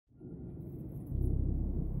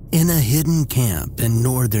In a hidden camp in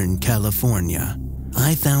Northern California,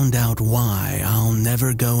 I found out why I'll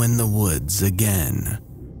never go in the woods again.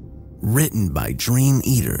 Written by Dream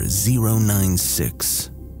Eater 096.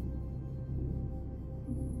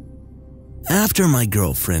 After my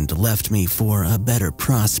girlfriend left me for a better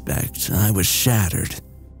prospect, I was shattered.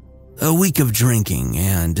 A week of drinking,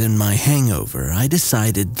 and in my hangover, I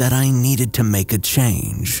decided that I needed to make a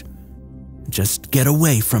change. Just get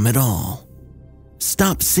away from it all.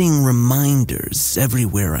 Stop seeing reminders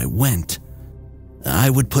everywhere I went.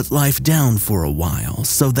 I would put life down for a while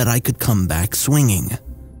so that I could come back swinging.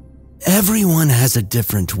 Everyone has a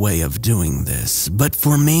different way of doing this, but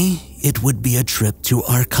for me, it would be a trip to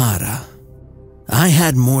Arcata. I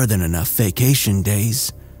had more than enough vacation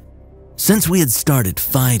days. Since we had started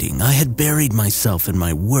fighting, I had buried myself in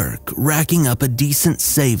my work, racking up a decent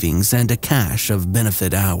savings and a cache of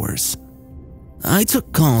benefit hours. I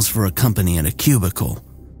took calls for a company in a cubicle.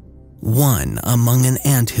 One among an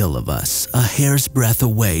anthill of us, a hair's breadth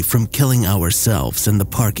away from killing ourselves in the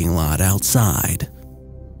parking lot outside.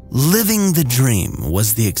 Living the dream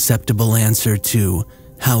was the acceptable answer to,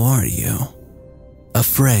 "How are you?" A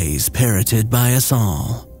phrase parroted by us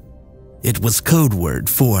all. It was code word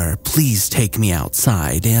for, "Please take me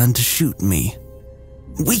outside and shoot me."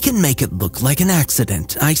 We can make it look like an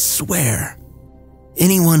accident, I swear.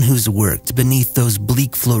 Anyone who's worked beneath those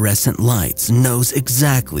bleak fluorescent lights knows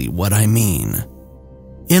exactly what I mean.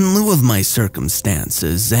 In lieu of my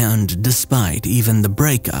circumstances, and despite even the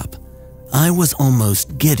breakup, I was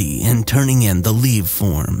almost giddy in turning in the leave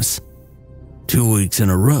forms. 2 weeks in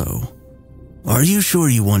a row. Are you sure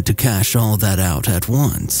you want to cash all that out at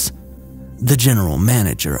once? The general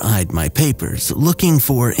manager eyed my papers, looking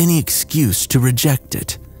for any excuse to reject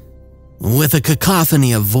it. With a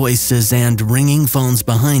cacophony of voices and ringing phones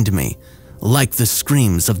behind me, like the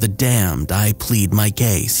screams of the damned, I plead my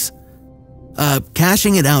case.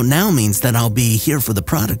 Cashing it out now means that I'll be here for the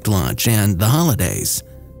product launch and the holidays.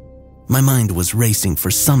 My mind was racing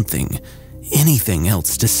for something, anything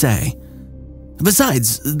else to say.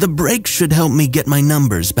 Besides, the break should help me get my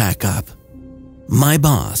numbers back up. My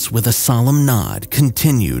boss, with a solemn nod,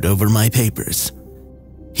 continued over my papers.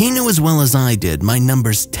 He knew as well as I did my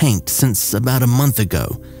numbers tanked since about a month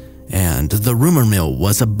ago, and the rumor mill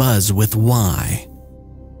was abuzz with why.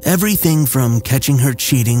 Everything from catching her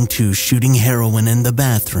cheating to shooting heroin in the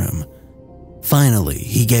bathroom. Finally,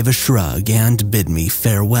 he gave a shrug and bid me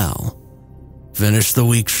farewell. Finish the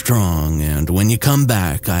week strong, and when you come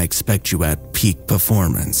back, I expect you at peak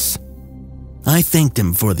performance. I thanked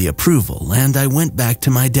him for the approval, and I went back to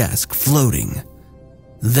my desk, floating.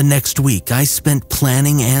 The next week, I spent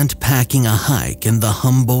planning and packing a hike in the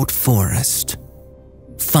Humboldt Forest.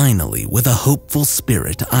 Finally, with a hopeful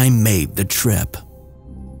spirit, I made the trip.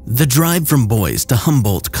 The drive from Boise to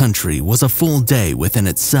Humboldt country was a full day within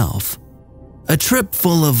itself. A trip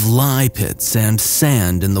full of lye pits and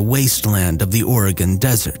sand in the wasteland of the Oregon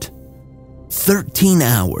desert. 13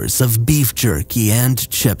 hours of beef jerky and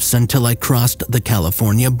chips until I crossed the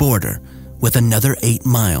California border, with another 8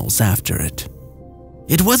 miles after it.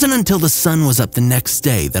 It wasn't until the sun was up the next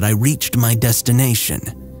day that I reached my destination.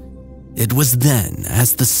 It was then,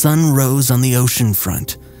 as the sun rose on the ocean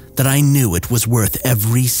front, that I knew it was worth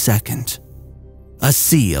every second. A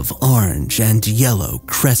sea of orange and yellow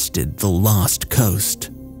crested the lost coast.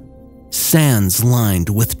 Sands lined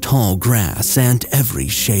with tall grass and every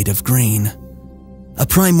shade of green. A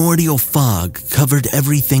primordial fog covered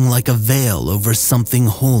everything like a veil over something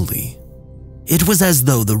holy. It was as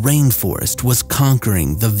though the rainforest was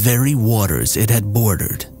conquering the very waters it had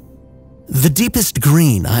bordered. The deepest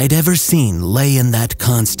green I'd ever seen lay in that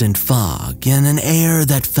constant fog, in an air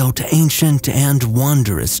that felt ancient and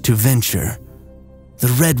wondrous to venture.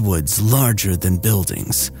 The redwoods, larger than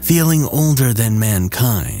buildings, feeling older than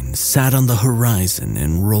mankind, sat on the horizon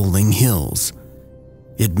in rolling hills.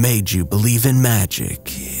 It made you believe in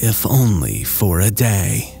magic, if only for a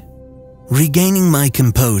day. Regaining my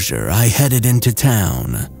composure, I headed into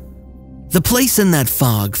town. The place in that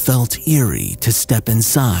fog felt eerie to step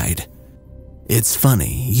inside. It's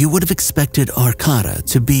funny, you would have expected Arcata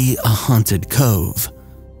to be a haunted cove.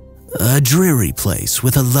 A dreary place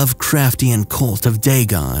with a Lovecraftian cult of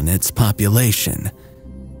Dagon its population.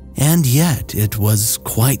 And yet it was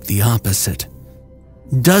quite the opposite.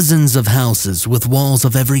 Dozens of houses with walls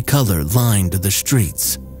of every color lined the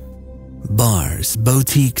streets. Bars,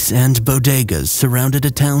 boutiques, and bodegas surrounded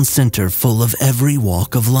a town center full of every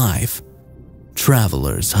walk of life.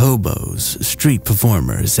 Travelers, hobos, street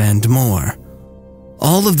performers, and more.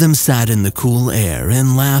 All of them sat in the cool air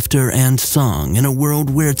in laughter and song in a world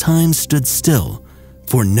where time stood still,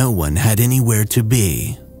 for no one had anywhere to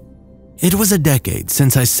be. It was a decade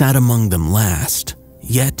since I sat among them last,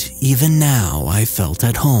 yet even now I felt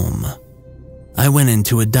at home. I went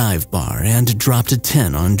into a dive bar and dropped a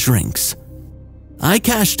 10 on drinks. I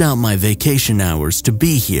cashed out my vacation hours to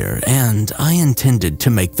be here, and I intended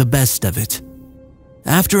to make the best of it.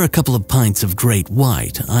 After a couple of pints of Great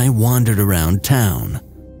White, I wandered around town.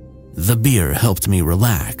 The beer helped me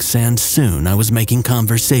relax, and soon I was making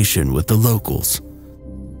conversation with the locals.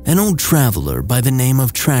 An old traveler by the name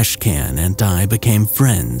of Trash Can and I became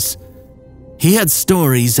friends. He had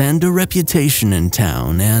stories and a reputation in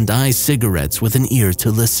town, and I cigarettes with an ear to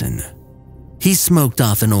listen. He smoked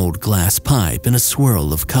off an old glass pipe in a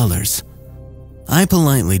swirl of colors. I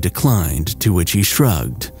politely declined, to which he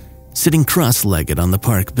shrugged, sitting cross-legged on the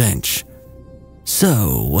park bench.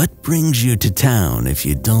 "So, what brings you to town if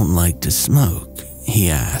you don't like to smoke?" he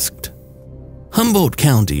asked. Humboldt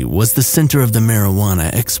County was the center of the marijuana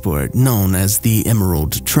export known as the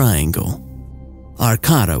Emerald Triangle.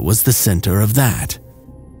 Arcata was the center of that.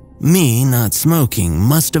 Me not smoking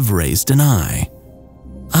must have raised an eye.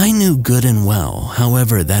 I knew good and well,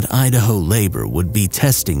 however, that Idaho labor would be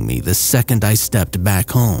testing me the second I stepped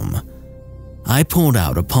back home. I pulled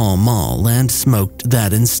out a Pall Mall and smoked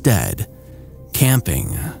that instead.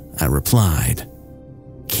 "Camping," I replied.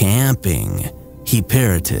 "Camping," he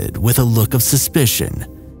parroted with a look of suspicion.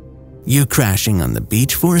 "You crashing on the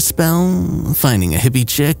beach for a spell? Finding a hippie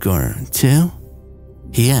chick or two?"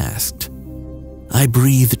 he asked. I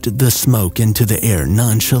breathed the smoke into the air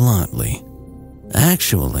nonchalantly.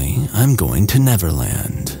 "Actually, I'm going to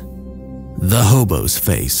Neverland." The hobo's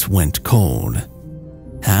face went cold.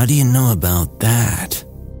 "How do you know about that?"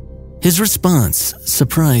 His response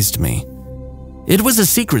surprised me. It was a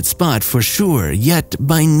secret spot for sure, yet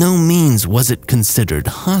by no means was it considered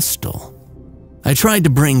hostile. I tried to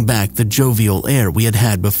bring back the jovial air we had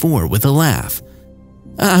had before with a laugh.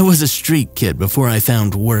 "I was a street kid before I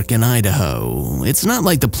found work in Idaho. It's not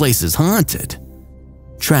like the place is haunted."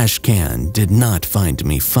 Trash Can did not find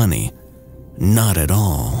me funny. Not at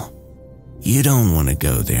all. "You don't want to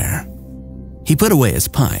go there." He put away his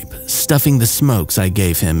pipe, stuffing the smokes I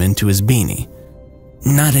gave him into his beanie.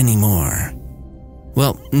 "Not anymore."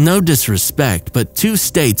 "Well, no disrespect, but 2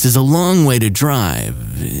 states is a long way to drive.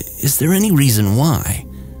 Is there any reason why?"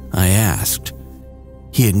 I asked.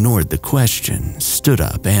 He ignored the question, stood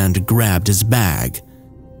up, and grabbed his bag.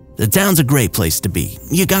 "The town's a great place to be.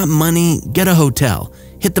 You got money, get a hotel,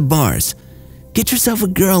 hit the bars, get yourself a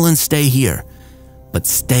girl and stay here. But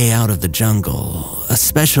stay out of the jungle,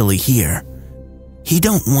 especially here. He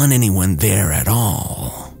don't want anyone there at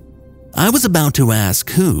all." I was about to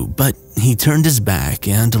ask who, but he turned his back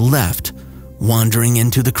and left, wandering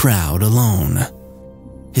into the crowd alone.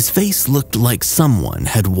 His face looked like someone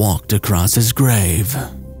had walked across his grave.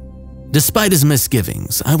 Despite his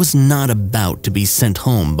misgivings, I was not about to be sent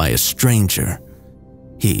home by a stranger.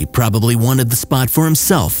 He probably wanted the spot for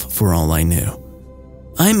himself, for all I knew.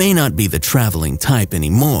 I may not be the traveling type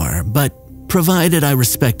anymore, but provided I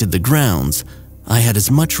respected the grounds, I had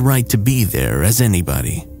as much right to be there as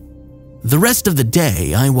anybody. The rest of the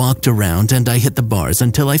day, I walked around and I hit the bars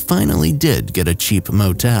until I finally did get a cheap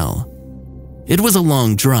motel. It was a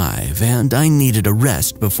long drive, and I needed a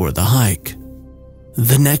rest before the hike.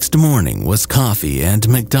 The next morning was coffee and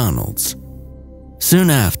McDonald's.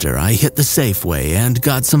 Soon after, I hit the Safeway and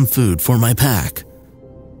got some food for my pack.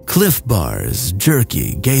 Cliff Bars,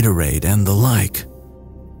 jerky, Gatorade, and the like.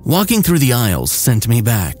 Walking through the aisles sent me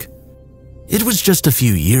back. It was just a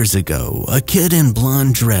few years ago, a kid in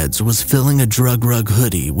blonde dreads was filling a drug rug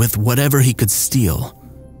hoodie with whatever he could steal.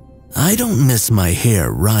 I don't miss my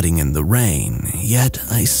hair rotting in the rain, yet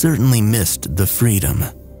I certainly missed the freedom.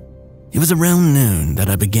 It was around noon that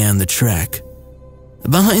I began the trek.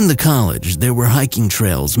 Behind the college, there were hiking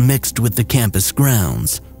trails mixed with the campus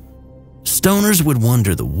grounds. Stoners would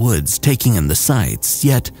wander the woods taking in the sights,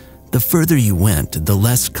 yet the further you went, the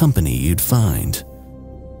less company you'd find.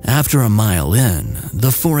 After a mile in,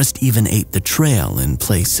 the forest even ate the trail in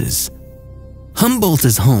places. Humboldt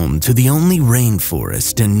is home to the only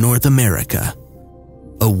rainforest in North America,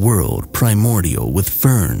 a world primordial with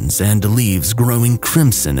ferns and leaves growing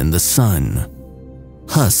crimson in the sun.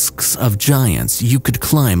 Husks of giants you could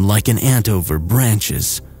climb like an ant over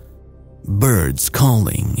branches. Birds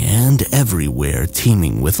calling and everywhere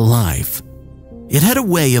teeming with life. It had a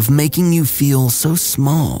way of making you feel so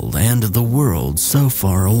small and the world so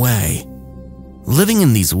far away. Living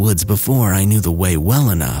in these woods before I knew the way well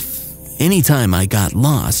enough, anytime I got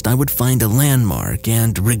lost, I would find a landmark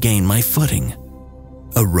and regain my footing.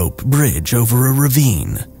 A rope bridge over a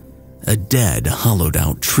ravine. A dead,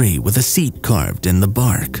 hollowed-out tree with a seat carved in the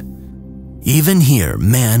bark. Even here,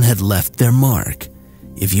 man had left their mark,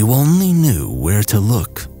 if you only knew where to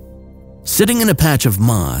look. Sitting in a patch of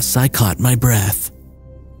moss, I caught my breath.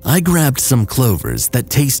 I grabbed some clovers that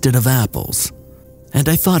tasted of apples, and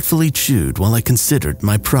I thoughtfully chewed while I considered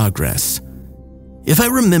my progress. If I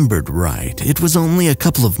remembered right, it was only a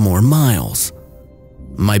couple of more miles.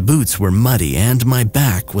 My boots were muddy and my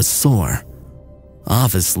back was sore.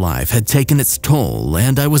 Office life had taken its toll,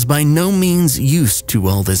 and I was by no means used to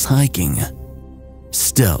all this hiking.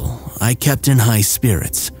 Still, I kept in high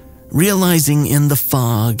spirits, realizing in the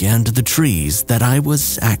fog and the trees that I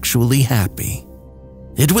was actually happy.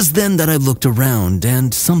 It was then that I looked around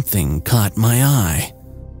and something caught my eye.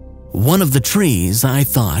 One of the trees I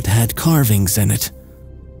thought had carvings in it.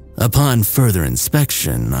 Upon further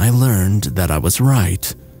inspection, I learned that I was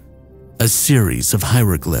right. A series of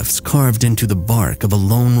hieroglyphs carved into the bark of a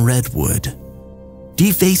lone redwood.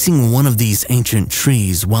 Defacing one of these ancient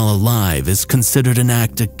trees while alive is considered an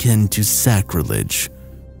act akin to sacrilege.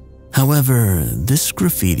 However, this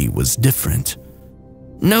graffiti was different.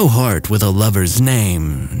 No heart with a lover's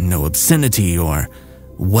name, no obscenity or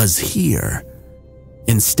 "was here."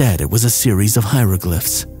 Instead, it was a series of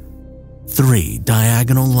hieroglyphs. 3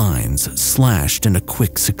 diagonal lines slashed in a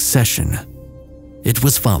quick succession. It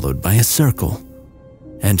was followed by a circle.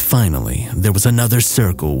 And finally, there was another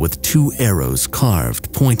circle with 2 arrows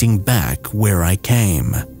carved pointing back where I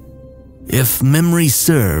came. If memory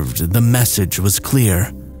served, the message was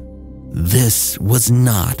clear. This was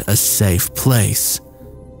not a safe place.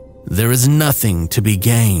 There is nothing to be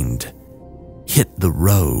gained. Hit the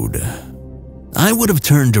road. I would have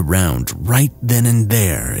turned around right then and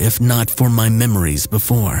there if not for my memories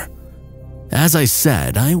before. As I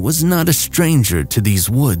said, I was not a stranger to these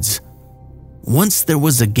woods. Once there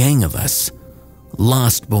was a gang of us,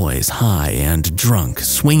 lost boys high and drunk,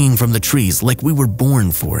 swinging from the trees like we were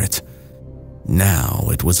born for it. Now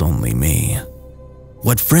it was only me.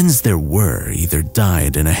 What friends there were either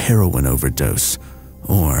died in a heroin overdose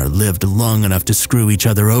or lived long enough to screw each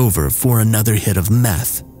other over for another hit of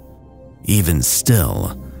meth. Even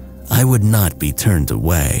still, I would not be turned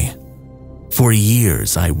away. For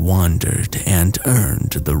years I wandered and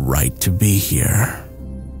earned the right to be here.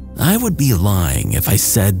 I would be lying if I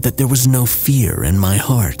said that there was no fear in my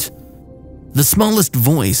heart. The smallest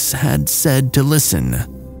voice had said to listen.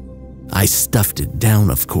 I stuffed it down,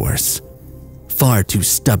 of course. Far too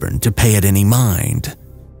stubborn to pay it any mind.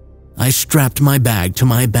 I strapped my bag to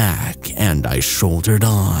my back and I shouldered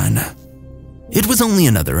on. It was only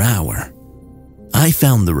another hour. I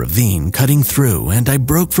found the ravine cutting through and I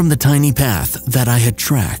broke from the tiny path that I had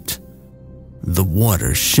tracked. The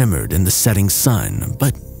water shimmered in the setting sun,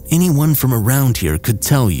 but anyone from around here could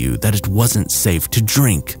tell you that it wasn't safe to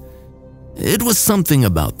drink. It was something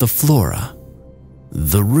about the flora.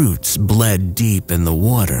 The roots bled deep in the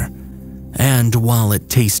water, and while it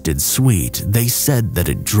tasted sweet, they said that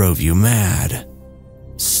it drove you mad.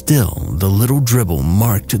 Still, the little dribble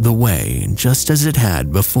marked the way just as it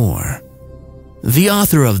had before. The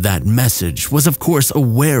author of that message was of course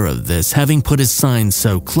aware of this, having put his sign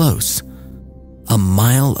so close. A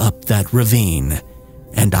mile up that ravine,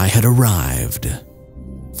 and I had arrived.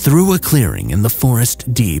 Through a clearing in the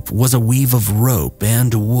forest deep was a weave of rope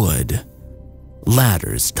and wood.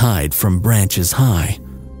 Ladders tied from branches high.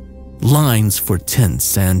 Lines for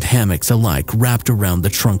tents and hammocks alike wrapped around the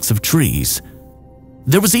trunks of trees.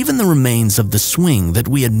 There was even the remains of the swing that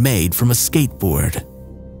we had made from a skateboard.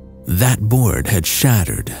 That board had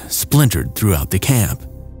shattered, splintered throughout the camp.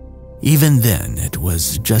 Even then, it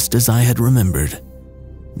was just as I had remembered.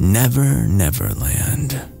 Never,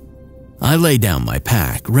 Neverland. I lay down my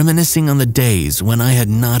pack, reminiscing on the days when I had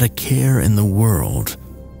not a care in the world.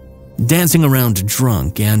 Dancing around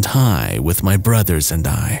drunk and high with my brothers and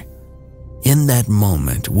I. In that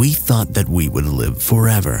moment, we thought that we would live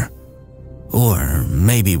forever. Or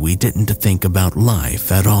maybe we didn't think about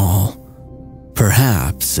life at all.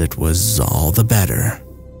 Perhaps it was all the better.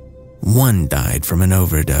 One died from an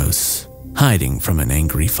overdose, hiding from an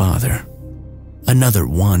angry father. Another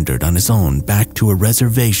wandered on his own back to a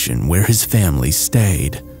reservation where his family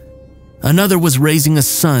stayed. Another was raising a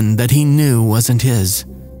son that he knew wasn't his.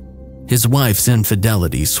 His wife's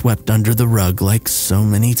infidelity swept under the rug like so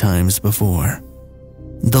many times before.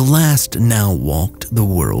 The last now walked the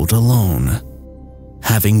world alone,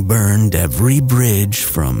 having burned every bridge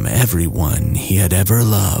from everyone he had ever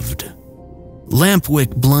loved.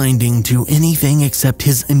 Lampwick blinding to anything except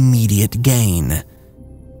his immediate gain.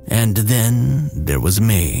 And then there was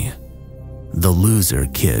me, the loser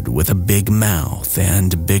kid with a big mouth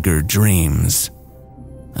and bigger dreams.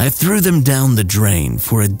 I threw them down the drain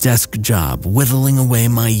for a desk job, whittling away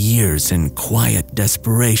my years in quiet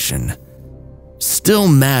desperation. Still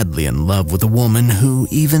madly in love with a woman who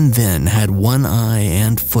even then had one eye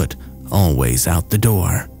and foot always out the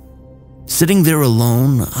door. Sitting there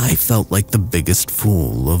alone, I felt like the biggest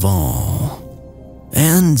fool of all.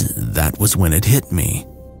 And that was when it hit me.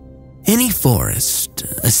 Any forest,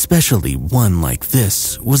 especially one like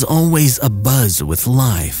this, was always abuzz with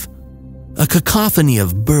life. A cacophony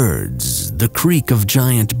of birds, the creak of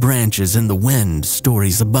giant branches in the wind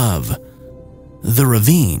stories above. The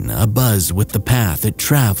ravine abuzz with the path it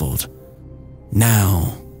traveled.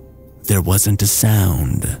 Now, there wasn't a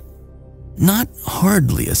sound. Not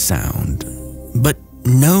hardly a sound, but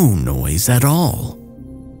no noise at all.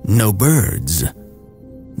 No birds.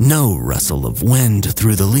 No rustle of wind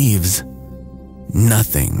through the leaves.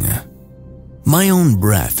 Nothing. My own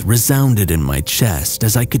breath resounded in my chest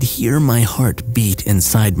as I could hear my heart beat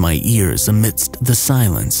inside my ears amidst the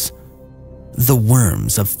silence. The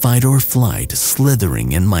worms of fight or flight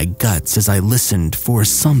slithering in my guts as I listened for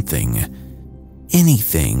something.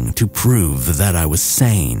 Anything to prove that I was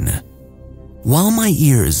sane. While my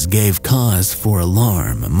ears gave cause for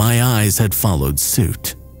alarm, my eyes had followed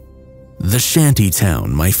suit. The shanty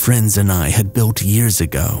town my friends and I had built years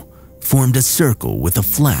ago formed a circle with a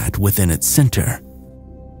flat within its center.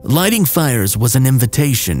 Lighting fires was an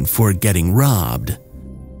invitation for getting robbed.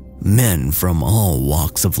 Men from all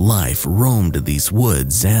walks of life roamed these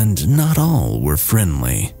woods, and not all were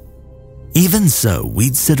friendly. Even so,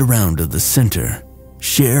 we'd sit around the center,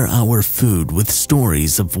 share our food with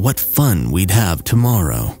stories of what fun we'd have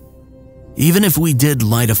tomorrow. Even if we did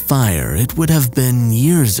light a fire, it would have been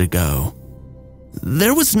years ago.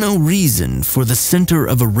 There was no reason for the center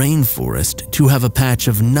of a rainforest to have a patch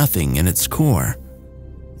of nothing in its core.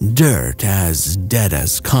 Dirt as dead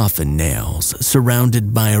as coffin nails,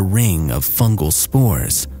 surrounded by a ring of fungal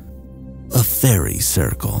spores. A fairy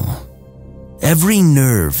circle. Every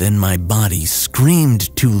nerve in my body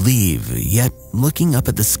screamed to leave, yet looking up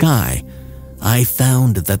at the sky, I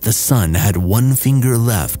found that the sun had one finger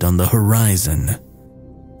left on the horizon.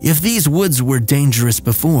 If these woods were dangerous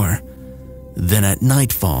before, then at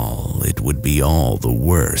nightfall it would be all the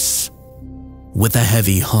worse. With a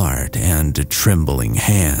heavy heart and trembling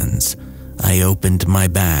hands, I opened my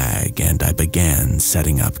bag and I began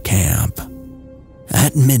setting up camp.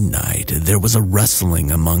 At midnight, there was a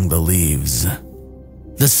rustling among the leaves.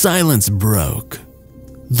 The silence broke.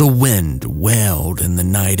 The wind wailed in the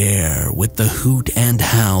night air with the hoot and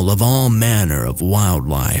howl of all manner of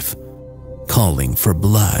wildlife, calling for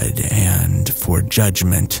blood and for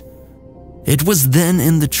judgment. It was then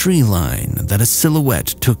in the tree line that a silhouette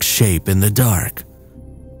took shape in the dark.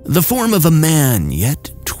 The form of a man, yet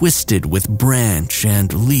twisted with branch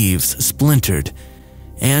and leaves splintered,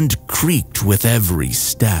 and creaked with every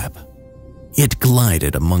step. It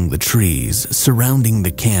glided among the trees, surrounding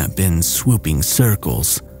the camp in swooping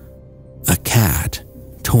circles. A cat,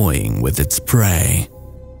 toying with its prey.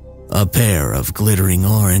 A pair of glittering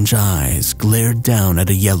orange eyes glared down at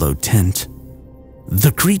a yellow tent.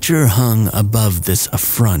 The creature hung above this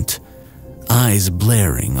affront, eyes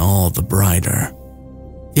blaring all the brighter.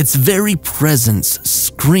 Its very presence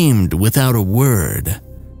screamed without a word.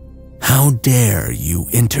 How dare you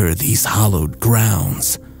enter these hallowed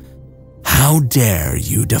grounds? How dare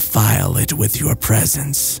you defile it with your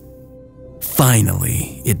presence?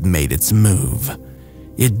 Finally, it made its move.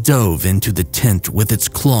 It dove into the tent with its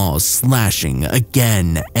claws slashing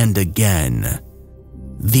again and again.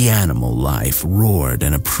 The animal life roared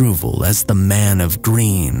in approval as the man of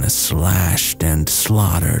green slashed and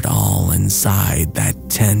slaughtered all inside that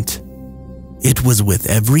tent. It was with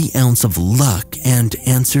every ounce of luck and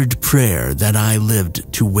answered prayer that I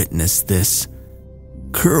lived to witness this.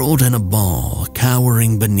 Curled in a ball,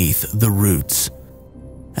 cowering beneath the roots.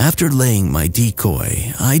 After laying my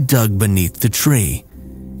decoy, I dug beneath the tree,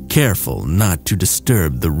 careful not to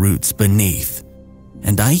disturb the roots beneath,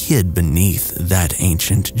 and I hid beneath that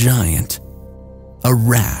ancient giant, a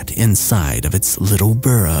rat inside of its little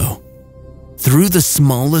burrow. Through the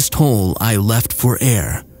smallest hole I left for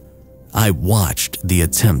air, I watched the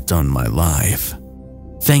attempt on my life.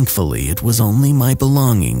 Thankfully, it was only my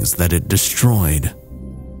belongings that it destroyed.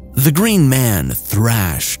 The green man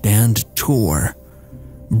thrashed and tore,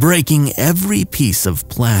 breaking every piece of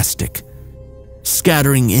plastic,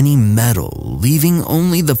 scattering any metal, leaving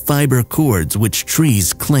only the fiber cords which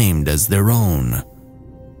trees claimed as their own.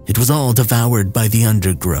 It was all devoured by the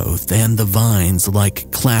undergrowth, and the vines,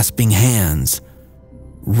 like clasping hands,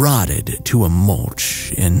 rotted to a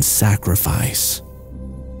mulch in sacrifice.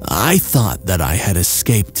 I thought that I had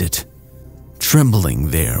escaped it,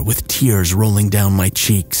 trembling there with tears rolling down my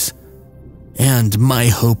cheeks, and my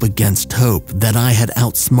hope against hope that I had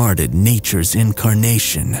outsmarted nature's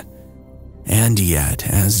incarnation. And yet,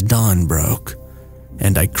 as dawn broke,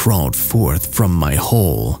 and I crawled forth from my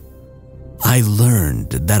hole, I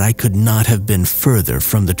learned that I could not have been further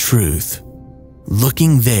from the truth.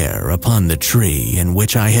 Looking there upon the tree in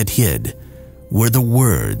which I had hid were the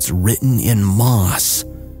words written in moss